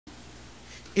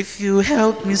If you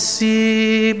help me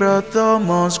see, Brother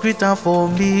Thomas, greet am for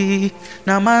me.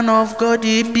 Na man of God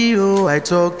he be, oh, I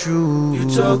talk true. You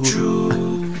talk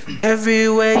true.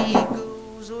 Everywhere he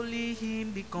goes, only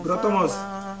him be Brother Thomas.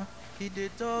 confirmer. He dey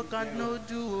talk and no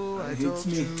do, oh, I talk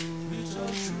true. You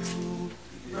talk true.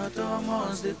 Brother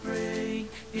Thomas dey pray,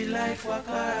 he like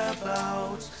waka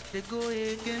about. They go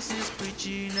against his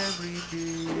preaching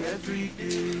every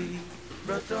day.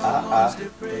 Brother Thomas dey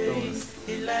pray,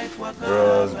 he like waka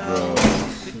about.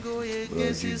 They go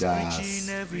against his preaching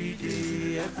every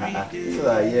day. This is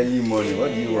a yearly money.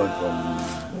 What do you want from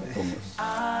Thomas?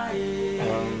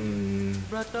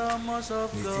 Brother Thomas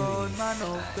of God, man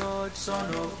of God,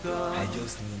 son of God. I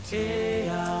just need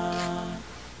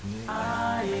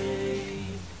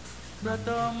Brother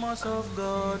Thomas of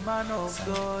God, man of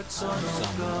God, son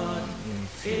of God.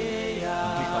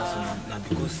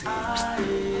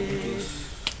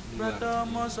 Brother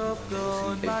Thomas of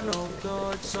God, man of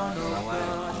God, son of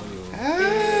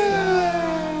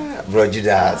God. Bro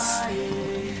Judas,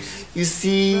 you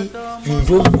see, you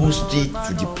don't go straight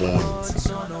to the point.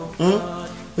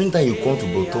 Anytime you come to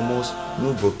Bro Thomas,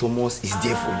 no, Bro Thomas is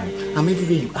there for you. I'm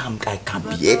everywhere you am. I can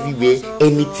be everywhere,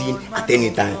 anything, at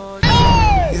any time.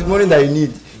 It's money that you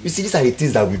need. You see, these are the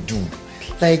things that we do.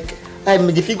 Like,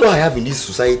 the figure I have in this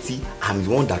society, I'm the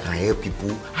one that can help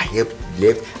people. I help the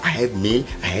left, I help male,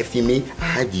 I help female, I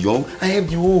help the young, I help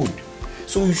the old.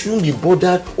 So you shouldn't be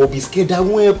bothered or be scared that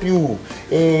won't help you.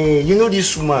 You know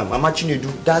this woman, Mama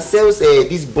Chinedu, that sells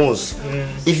these buns.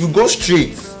 If you go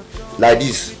straight like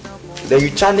this, then you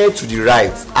channel to the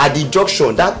right at the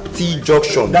junction, that T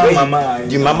junction, that mama,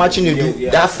 the Mama Chinedu,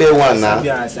 yeah. that fair one now.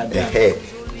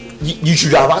 You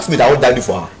should have asked me that what did I do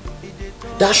for her.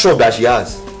 That shop that she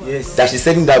has, yes, that she's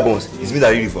selling that buns, is me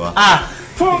that did it for her.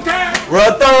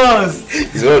 Rotons!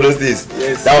 It's one of those things.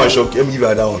 Yes. That one shock. Let me give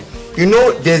her that one. You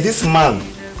know, there's this man.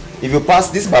 If you pass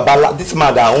this man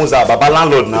that owns our Baba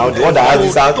landlord now, the one that has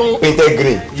this house painted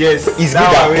green. Yes. It's me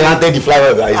that planted the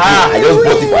flower that is green. I just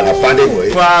bought it and I planted for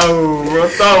it. Wow,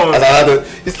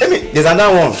 Rotons! There's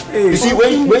another one. You see,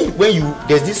 when you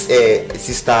there's this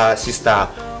sister is tall.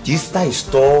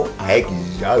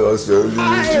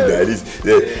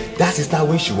 That sister,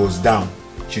 when she was down,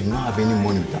 she did not have any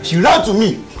money with her. She ran to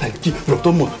me like, Bro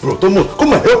Thomas,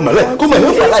 come and help my life, come and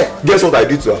help my life. Guess what I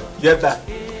did to her? Get that.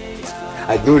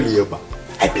 I don't really help her.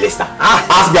 I blessed her.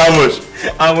 Ask me how much.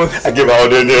 How much? I gave her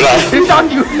 100 naira.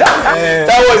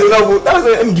 That was enough.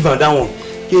 Let me give her that one.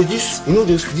 There's this, you know,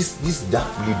 this dark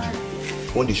lady.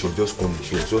 One day she was just coming.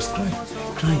 She was just crying.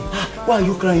 Why are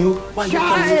you crying? Why are you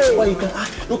crying? Why are you crying?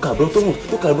 Look at Bro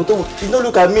Thomas. Look at Bro Thomas. She did not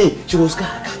look at me. She was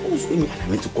crying. And I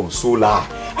meant to console her.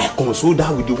 I consoled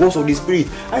her with the words of the Spirit.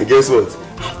 And guess what?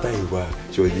 After a while,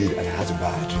 she was dead and I had to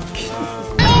buy her a drink.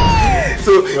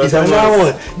 So it's another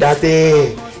one that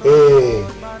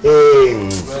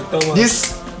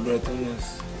this. Bro Thomas,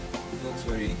 don't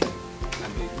worry.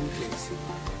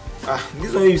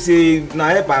 This one you say now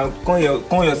help and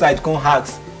come your side, come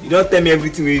hacks. You don't tell me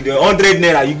everything with the 100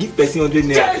 naira. You give person 100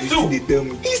 naira. You still they tell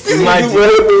me. Imagine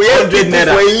 100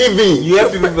 naira for a living. You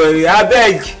help people for a I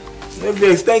beg. No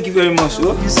vex. Thank you very much.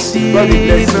 Oh. God bless you.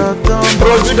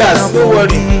 Bro Judas, don't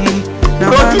worry.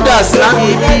 Bro Judas, I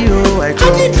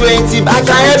need 20. I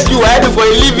can help you. I help you for a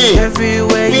living.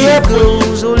 Everywhere he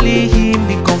goes, only him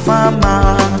be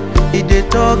confirmer. He dey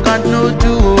talk and no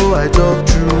do, oh, I talk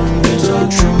true. You talk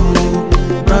true.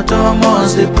 Brother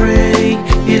Thomas dey pray,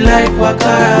 he like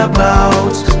waka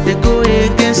about. They go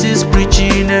against his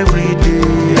preaching every day.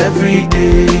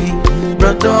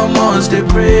 Brother Thomas dey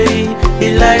pray,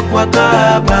 he like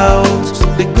waka about.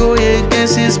 They go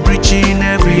against his preaching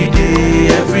every day.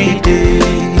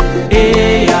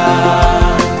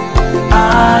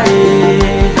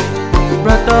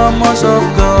 Brother Thomas of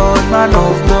God, man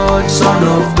of God, son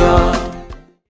of God.